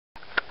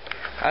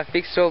I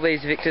fixed all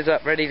these Victors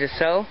up ready to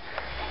sell.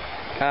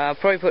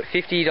 Probably put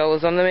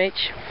 $50 on them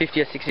each, $50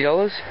 or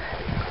 $60.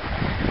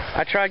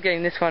 I tried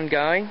getting this one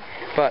going,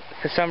 but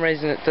for some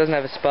reason it doesn't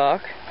have a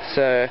spark,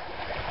 so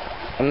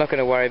I'm not going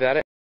to worry about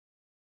it.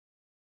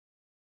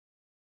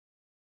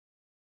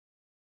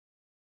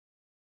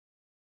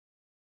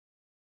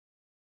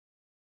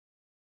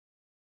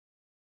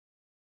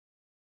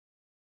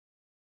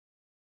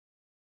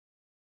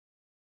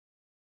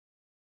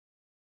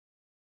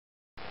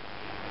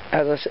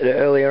 As I said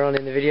earlier on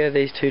in the video,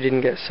 these two didn't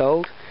get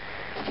sold.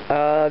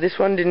 This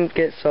one didn't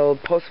get sold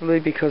possibly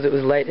because it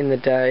was late in the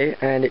day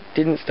and it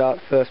didn't start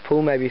first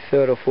pull, maybe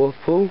third or fourth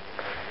pull,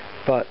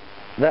 but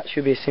that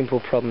should be a simple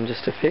problem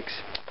just to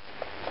fix.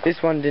 This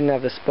one didn't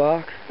have the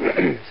spark,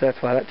 so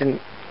that's why I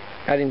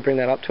didn't bring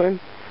that up to him.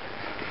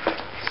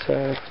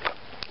 So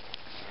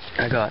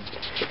I got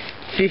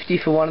 50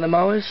 for one of the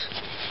mowers,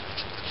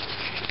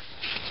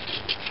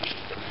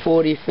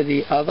 40 for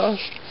the other,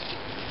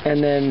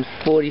 and then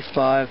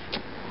 45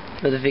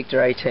 for the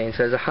Victor 18.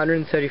 So it's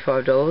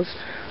 $135,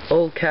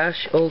 all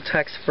cash, all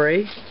tax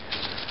free,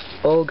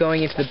 all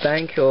going into the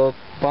bank or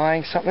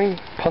buying something,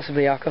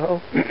 possibly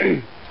alcohol.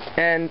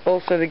 And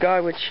also the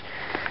guy which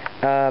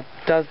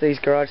does these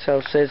garage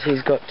sales says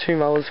he's got 2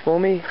 mowers for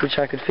me which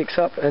I could fix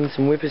up, and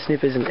some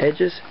whippersnippers and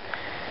edges.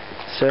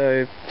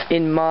 So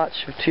in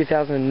March of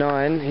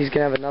 2009 he's going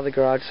to have another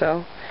garage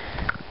sale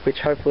which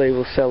hopefully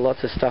will sell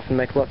lots of stuff and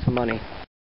make lots of money.